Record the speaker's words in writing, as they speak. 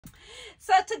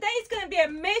So today's going to be a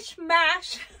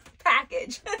mishmash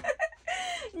package.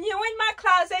 New in my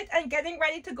closet and getting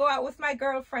ready to go out with my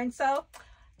girlfriend. So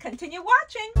continue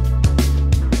watching.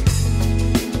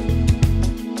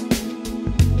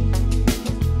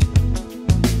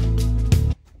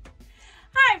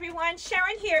 Hi everyone,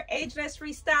 Sharon here, Ageless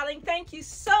Restyling. Thank you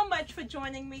so much for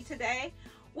joining me today.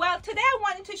 Well, today I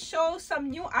wanted to show some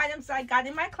new items that I got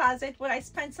in my closet, what I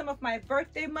spent some of my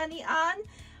birthday money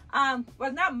on.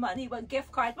 Well, not money, but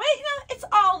gift card. But you know, it's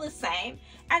all the same.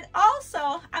 And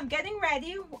also, I'm getting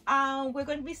ready. We're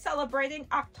going to be celebrating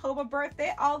October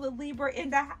birthday. All the Libra in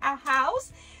the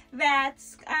house.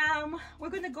 That's we're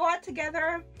going to go out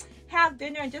together, have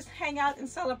dinner, and just hang out and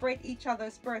celebrate each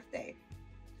other's birthday.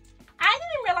 I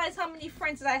didn't realize how many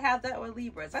friends that I have that were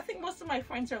Libras. I think most of my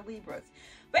friends are Libras.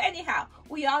 But anyhow,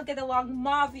 we all get along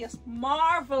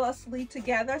marvelously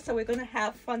together. So we're going to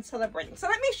have fun celebrating. So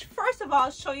let me first of all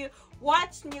show you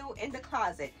what's new in the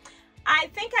closet.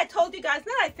 I think I told you guys,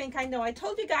 I know. I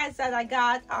told you guys that I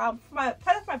got, part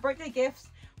of my birthday gifts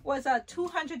was a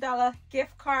 $200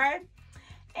 gift card.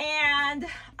 And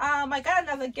I got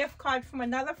another gift card from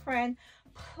another friend.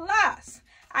 Plus,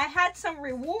 I had some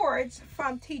rewards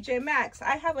from TJ Maxx.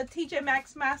 I have a TJ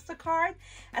Maxx MasterCard,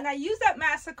 and I use that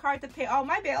MasterCard to pay all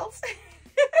my bills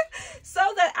so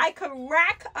that I could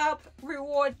rack up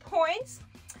reward points.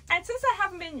 And since I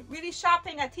haven't been really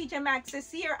shopping at TJ Maxx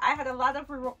this year, I had a lot of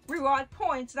reward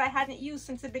points that I hadn't used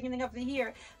since the beginning of the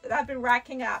year that I've been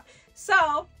racking up.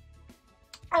 So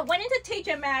I went into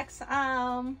TJ Maxx,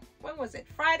 when was it?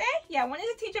 Friday? Yeah, I went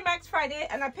into TJ Maxx Friday,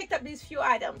 and I picked up these few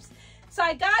items. So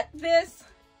I got this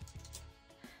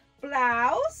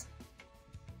blouse.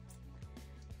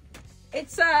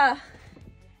 It's a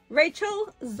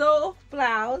Rachel Zoe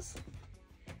blouse,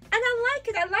 and I like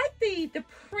it. I like the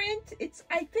print.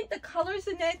 I think the colors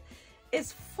in it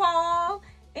is fall,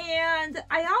 and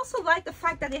I also like the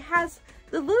fact that it has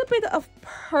a little bit of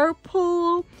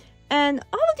purple and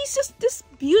all of these, just this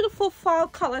beautiful fall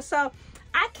color. So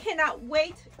I cannot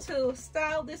wait to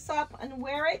style this up and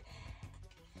wear it.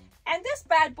 And this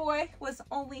bad boy was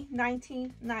only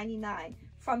 $19.99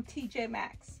 from TJ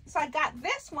Maxx. So I got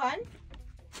this one.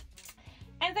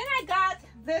 And then I got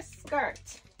this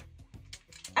skirt.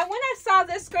 And when I saw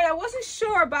this skirt, I wasn't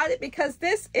sure about it because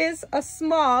this is a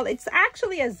small. It's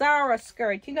actually a Zara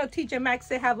skirt. You know, TJ Maxx,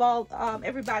 they have all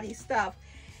everybody's stuff.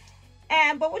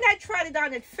 But when I tried it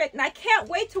on, it fit. And I can't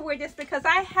wait to wear this because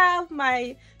I have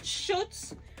my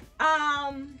Schutz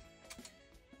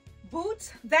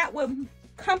boots that would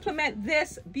complement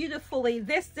this beautifully.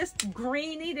 This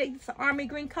greeny, this army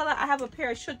green color. I have a pair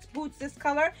of Schutz boots this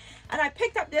color, and I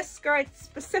picked up this skirt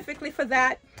specifically for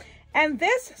that. And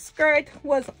this skirt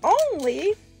was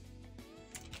only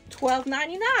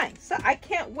 $12.99. So I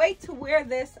can't wait to wear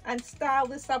this and style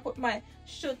this up with my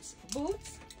Schutz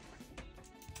boots.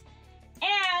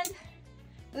 And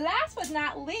last but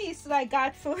not least that I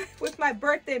got with my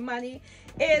birthday money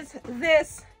is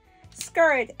this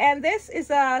skirt, and this is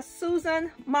a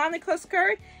Susan Monica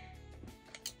skirt.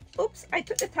 Oops, I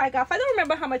took the tag off. I don't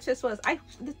remember how much this was. I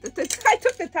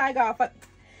took the tag off, but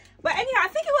anyhow, I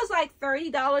think it was like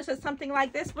 $30 or something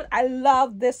like this. But I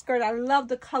love this skirt. I love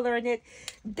the color in it.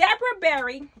 Deborah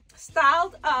Berry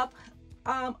styled up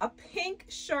a pink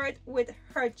shirt with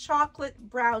her chocolate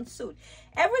brown suit.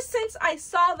 Ever since I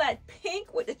saw that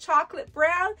pink with the chocolate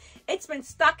brown, it's been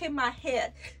stuck in my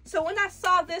head. So when I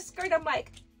saw this skirt, I'm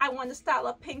like, I want to style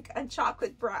a pink and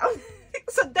chocolate brown.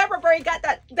 So Deborah Berry got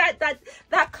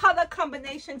that color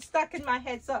combination stuck in my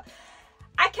head. So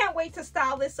I can't wait to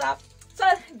style this up. So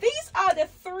these are the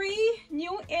 3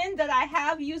 new in that I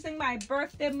have using my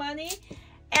birthday money.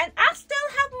 And I still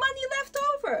have money left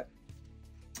over.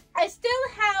 I still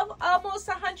have almost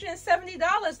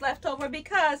 $170 left over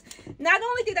because not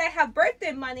only did I have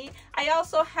birthday money, I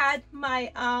also had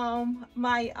my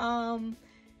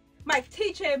my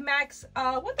TJ Maxx,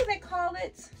 what do they call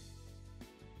it?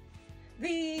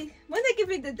 When they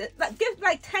give you give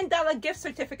like $10 gift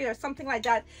certificate or something like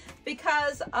that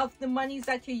because of the monies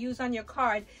that you use on your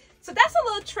card. So that's a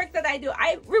little trick that I do.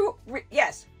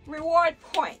 Yes, reward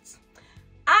points.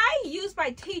 I use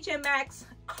my TJ Maxx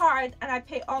card and I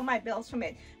pay all my bills from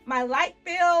it. My light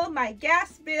bill, my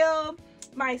gas bill,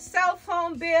 my cell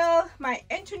phone bill, my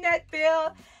internet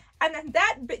bill. And then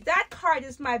that card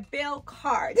is my bill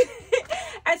card.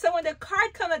 And so when the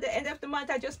card comes at the end of the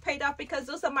month, I just paid off because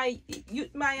those are my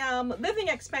living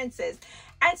expenses.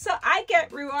 And so I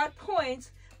get reward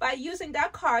points by using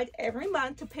that card every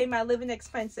month to pay my living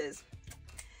expenses.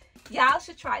 Y'all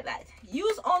should try that.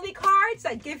 Use only cards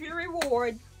that give you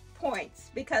reward points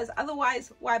because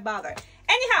otherwise, why bother?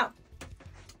 Anyhow,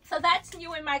 So that's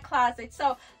new in my closet.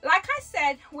 So like I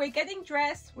said, we're getting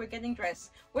dressed. We're going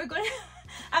to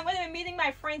I'm going to be meeting my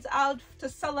friends out to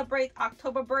celebrate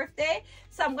October birthday.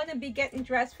 So I'm going to be getting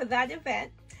dressed for that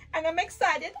event. And I'm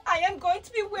excited. I am going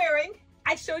to be wearing,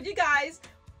 I showed you guys,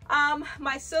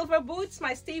 my silver boots,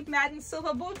 my Steve Madden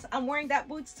silver boots. I'm wearing that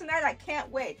boots tonight. I can't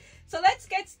wait. So let's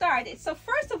get started. So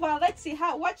first of all, let's see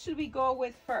what should we go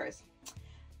with first?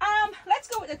 Let's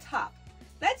go with the top.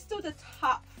 Let's do the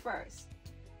top first.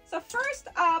 So first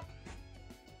up,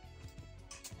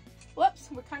 whoops,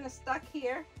 we're kind of stuck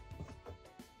here.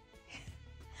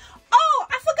 Oh,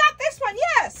 I forgot this one.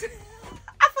 Yes,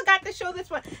 I forgot to show this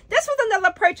one. This was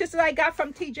another purchase that I got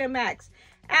from TJ Maxx.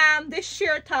 This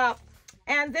sheer top,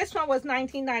 and this one was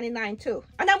 $19.99 too.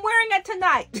 And I'm wearing it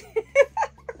tonight.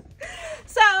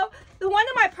 So one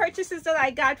of my purchases that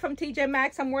I got from TJ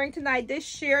Maxx, I'm wearing tonight, this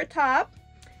sheer top,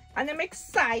 and I'm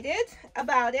excited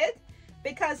about it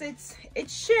because it's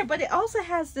sheer, but it also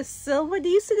has the silver. Do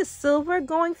you see the silver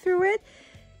going through it?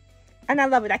 And I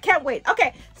love it. I can't wait.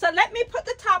 Okay, so let me put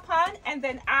the top on and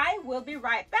then I will be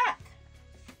right back.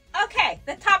 Okay,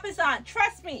 the top is on.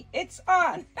 Trust me, it's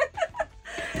on.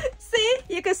 See,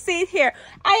 you can see it here.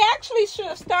 I actually should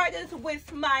have started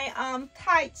with my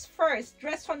tights first,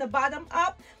 dressed from the bottom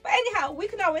up. But anyhow, we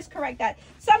can always correct that.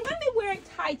 So I'm going to be wearing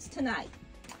tights tonight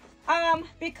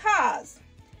because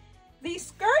the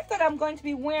skirt that I'm going to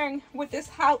be wearing with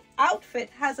this outfit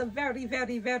has a very,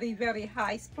 very, very, very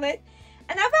high split.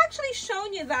 And I've actually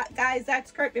shown you that, guys, that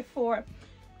skirt before.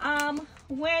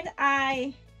 When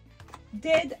I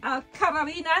did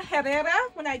Carolina Herrera,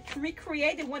 when I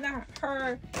recreated one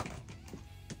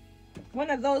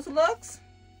of those looks.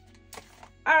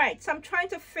 All right, so I'm trying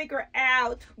to figure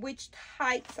out which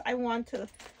tights I want to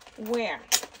wear.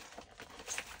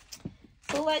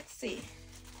 So let's see.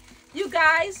 You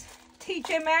guys,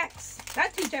 TJ Maxx,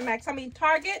 not TJ Maxx, I mean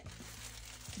Target,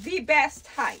 the best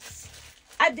tights.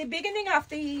 At the beginning of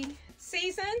the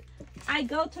season, I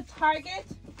go to Target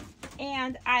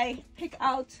and I pick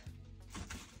out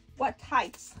what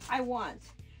tights I want.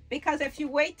 Because if you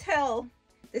wait till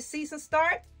the season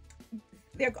starts,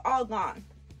 they're all gone.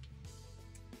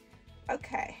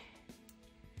 Okay.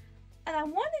 And I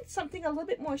wanted something a little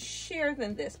bit more sheer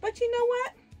than this. But you know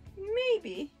what?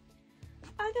 Maybe.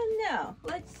 I don't know.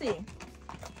 Let's see.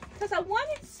 Because I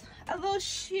wanted a little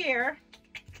sheer.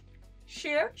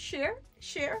 Sheer.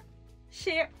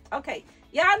 Okay.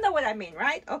 Y'all know what I mean,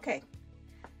 right? Okay.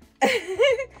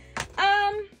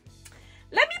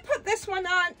 Let me put this one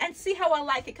on and see how I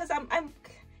like it. Because I'm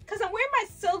wearing my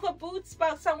silver boots,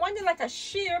 so I wanted like a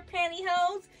sheer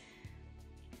pantyhose.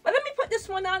 But let me put this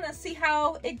one on and see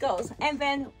how it goes. And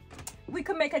then we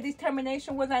can make a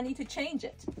determination whether I need to change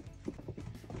it.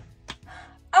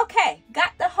 Okay,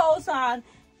 got the hose on.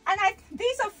 And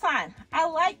these are fun. I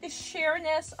like the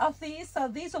sheerness of these, so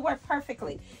these will work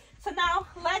perfectly. So now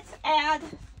let's add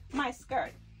my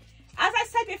skirt. As I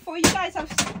said before, you guys have,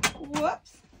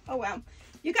 whoops, oh well.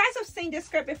 You guys have seen this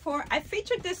skirt before. I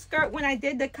featured this skirt when I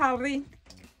did the Carolina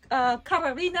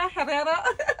Herrera.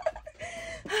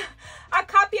 A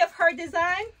copy of her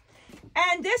design.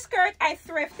 And this skirt I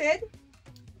thrifted.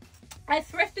 I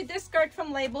thrifted this skirt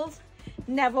from Labels.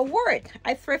 Never wore it.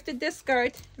 I thrifted this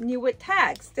skirt, new with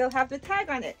tags. Still have the tag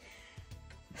on it.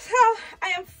 So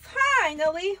I am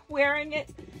finally wearing it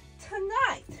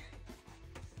tonight.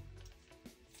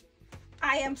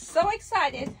 I am so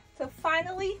excited to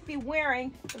finally be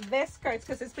wearing this skirt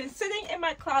because it's been sitting in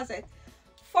my closet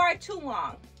far too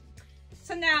long.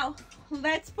 So now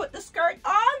let's put the skirt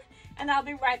on and I'll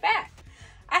be right back.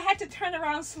 I had to turn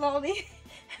around slowly.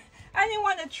 I didn't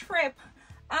want to trip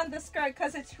on the skirt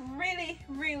because it's really,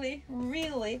 really,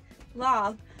 really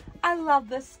long. I love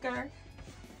this skirt.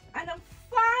 And I'm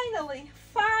finally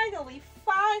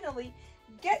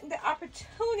getting the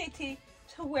opportunity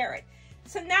to wear it.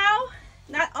 So now,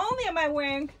 not only am I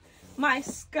wearing my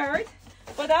skirt,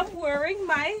 but I'm wearing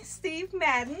my Steve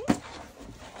Madden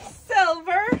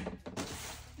silver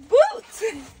boots.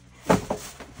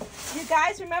 You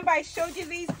guys remember I showed you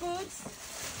these boots?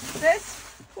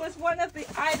 This was one of the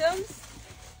items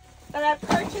that I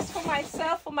purchased for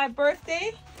myself for my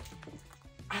birthday.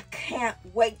 I can't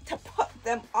wait to put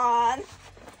them on.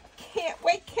 Can't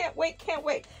wait.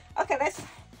 Okay,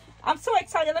 I'm so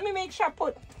excited. Let me make sure I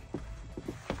put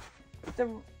the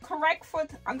correct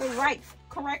foot on the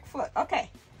correct foot. Okay.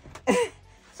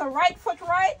 So right foot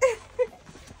right.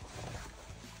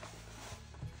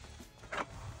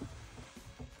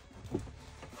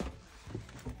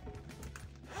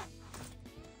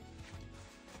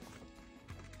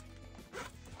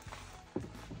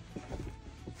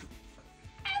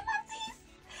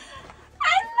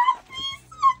 I love these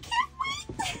so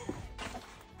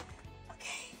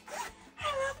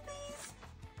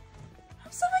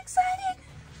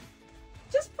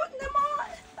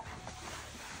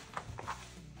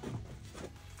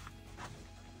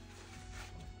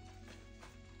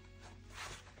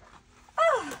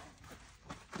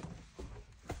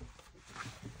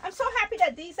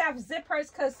these have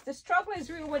zippers because the struggle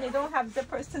is real when they don't have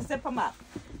zippers to zip them up.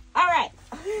 All right.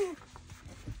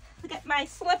 Get my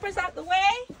slippers out the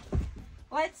way.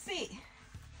 Let's see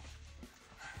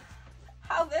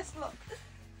how this looks.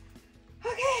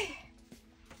 Okay.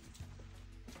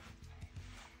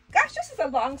 Gosh, this is a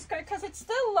long skirt because it's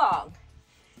still long.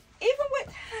 Even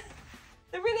with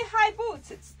the really high boots,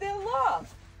 it's still long.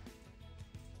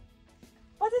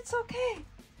 But it's okay.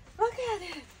 Look at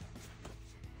it.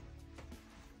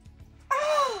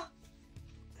 Oh!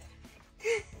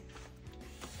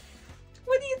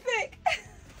 What do you think?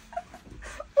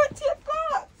 What's your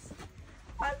thoughts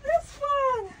on this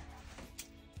one?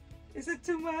 Is it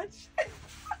too much?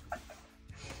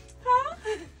 Huh?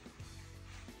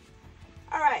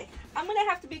 All right, I'm gonna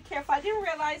have to be careful. I didn't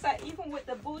realize that even with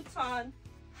the boots on,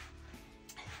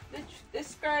 this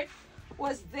skirt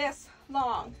was this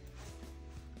long.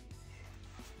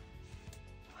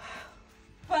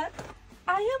 But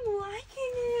I am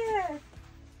liking it.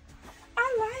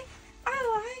 I like.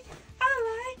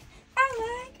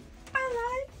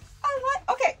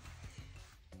 Okay.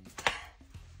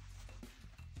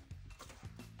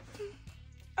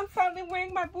 I'm finally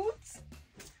wearing my boots.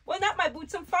 Well, not my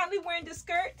boots. I'm finally wearing the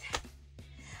skirt.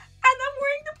 And I'm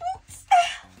wearing the boots.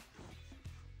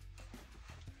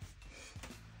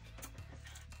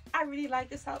 I really like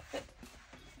this outfit.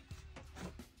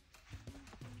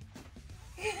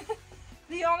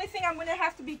 The only thing I'm going to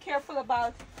have to be careful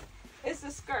about is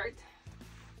the skirt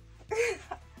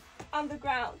on the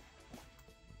ground.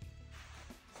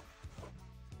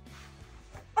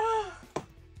 Oh.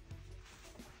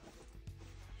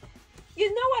 You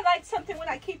know I like something when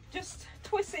I keep just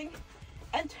twisting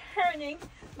and turning,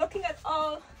 looking at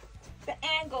all the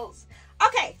angles.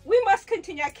 Okay, we must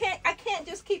continue. I can't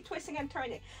just keep twisting and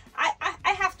turning. I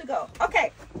have to go.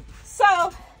 Okay,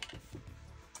 so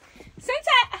since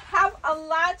I have a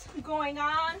lot going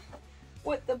on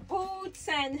with the boots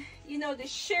and, you know, the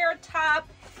sheer top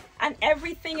and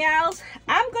everything else,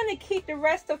 I'm going to keep the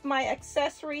rest of my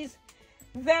accessories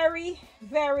very,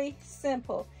 very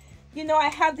simple. You know, I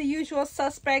have the usual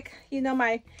suspect, you know,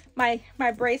 my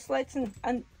bracelets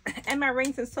and my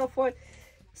rings and so forth.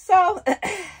 So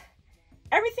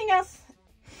everything else,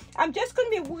 I'm just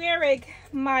going to be wearing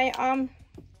my,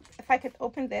 if I could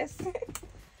open this,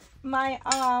 my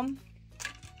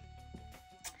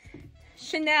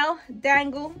Chanel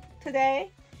dangle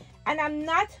today, and I'm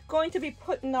not going to be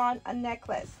putting on a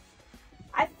necklace.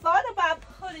 I thought about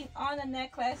putting on a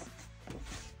necklace,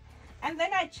 and then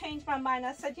I changed my mind.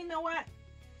 I said, you know what,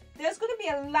 there's going to be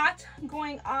a lot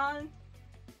going on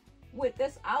with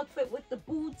this outfit, with the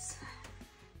boots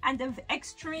and the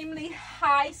extremely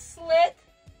high slit.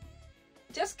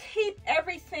 Just keep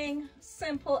everything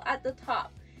simple at the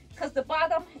top, because the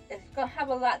bottom is going to have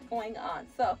a lot going on.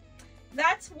 So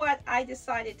that's what I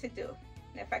decided to do.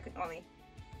 If I could only,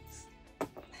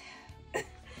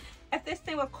 if this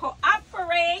thing will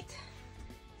cooperate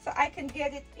so I can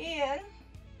get it in.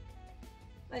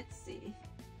 Let's see.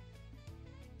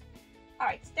 All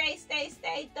right, stay, stay,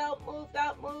 stay. Don't move,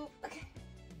 don't move. Okay.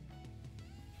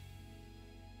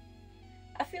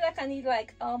 I feel like I need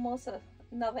like almost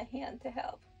another hand to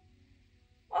help.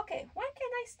 Okay, why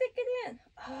can't I stick it in?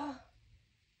 Oh.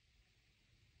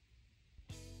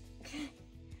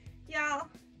 Y'all,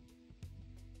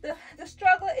 the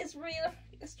struggle is real.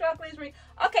 The struggle is real.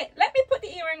 Okay, let me put the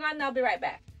earring on and I'll be right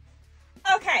back.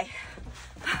 Okay,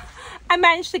 I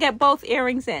managed to get both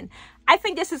earrings in. I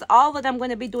think this is all that I'm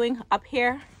going to be doing up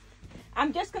here.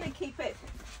 I'm just going to keep it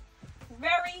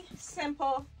very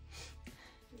simple.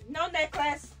 No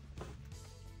necklace,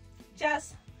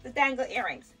 just the dangle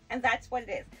earrings, and that's what it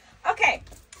is. Okay,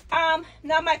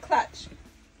 now my clutch.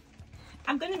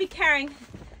 I'm going to be carrying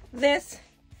this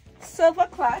silver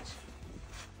clutch.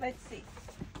 Let's see.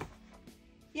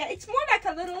 Yeah, it's more like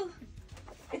a little,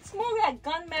 it's more like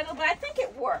gunmetal, but I think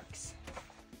it works.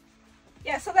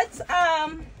 Yeah, so let's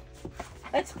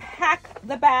pack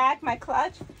the bag, my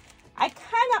clutch. I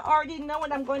kind of already know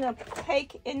what I'm going to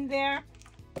take in there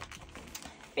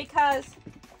because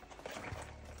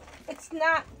it's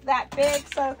not that big,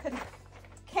 so it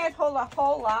can't hold a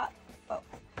whole lot. But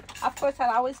of course,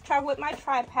 I'll always travel with my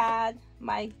tripod,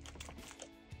 my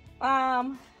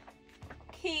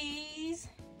keys,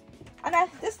 and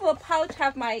this little pouch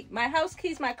have my house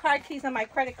keys, my car keys, and my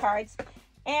credit cards.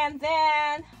 And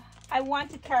then I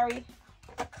want to carry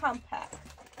a compact.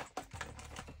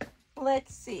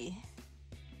 Let's see.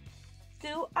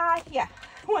 Do I? Yeah,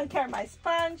 I want to carry my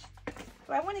sponge.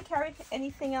 Do I want to carry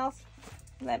anything else?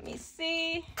 Let me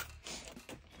see.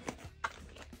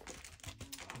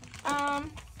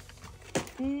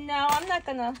 No, I'm not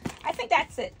gonna. I think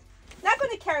that's it. Not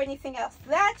going to carry anything else.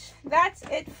 That's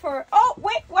it for, oh,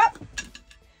 wait, what?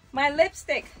 My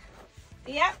lipstick.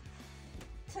 Yep.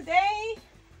 Today,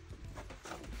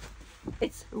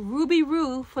 it's Ruby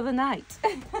Roo for the night.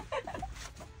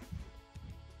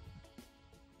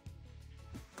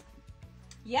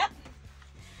 Yep.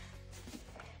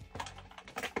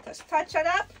 Just touch it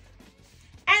up.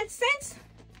 And since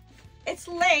it's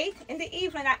late in the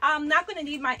evening, I'm not going to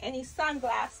need any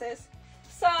sunglasses.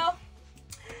 So,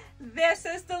 this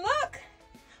is the look.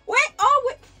 Wait, oh,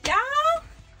 wait, y'all.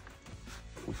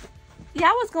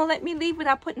 Y'all was going to let me leave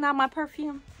without putting on my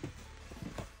perfume.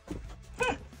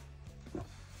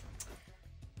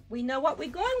 We know what we're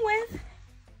going with.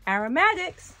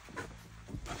 Aromatics.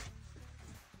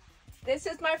 This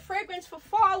is my fragrance for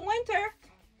fall, winter.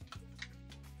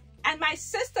 And my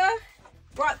sister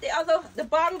brought the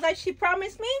bottle that she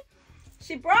promised me.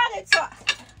 She brought it, so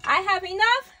I have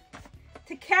enough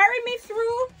to carry me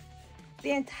through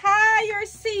the entire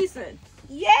season.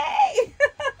 Yay!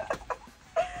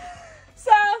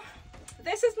 So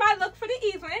this is my look for the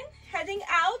evening, heading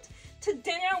out to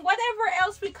dinner and whatever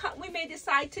else we may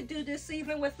decide to do this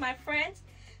evening with my friends,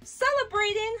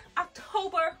 celebrating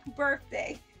October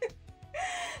birthday.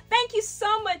 Thank you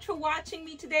so much for watching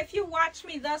me today. If you watched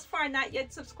me thus far and not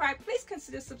yet subscribed, please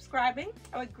consider subscribing.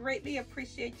 I would greatly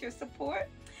appreciate your support.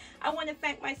 I want to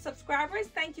thank my subscribers.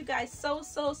 Thank you guys so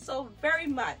very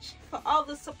much for all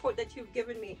the support that you've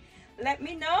given me. Let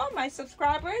me know, my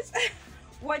subscribers,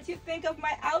 what you think of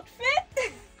my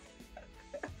outfit.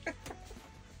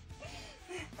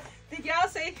 Did y'all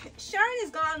say Sharon is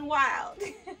gone wild?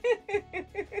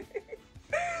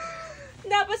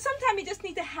 No, but sometimes you just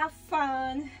need to have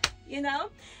fun, you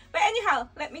know? But anyhow,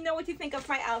 let me know what you think of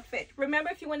my outfit. Remember,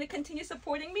 if you want to continue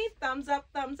supporting me, thumbs up,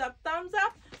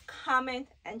 comment,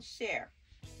 and share.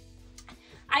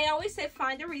 I always say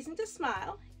find a reason to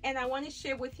smile, and I want to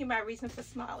share with you my reason for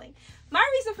smiling. My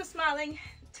reason for smiling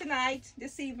tonight,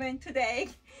 this evening, today,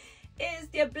 is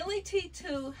the ability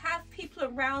to have people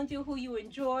around you who you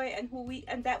enjoy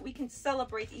and that we can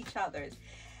celebrate each other.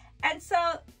 And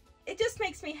so it just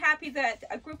makes me happy that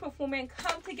a group of women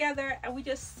come together and we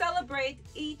just celebrate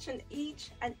each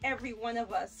and every one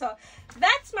of us. So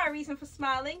that's my reason for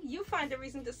smiling. You find a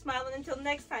reason to smile, and until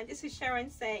next time, this is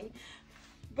Sharon saying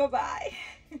bye-bye.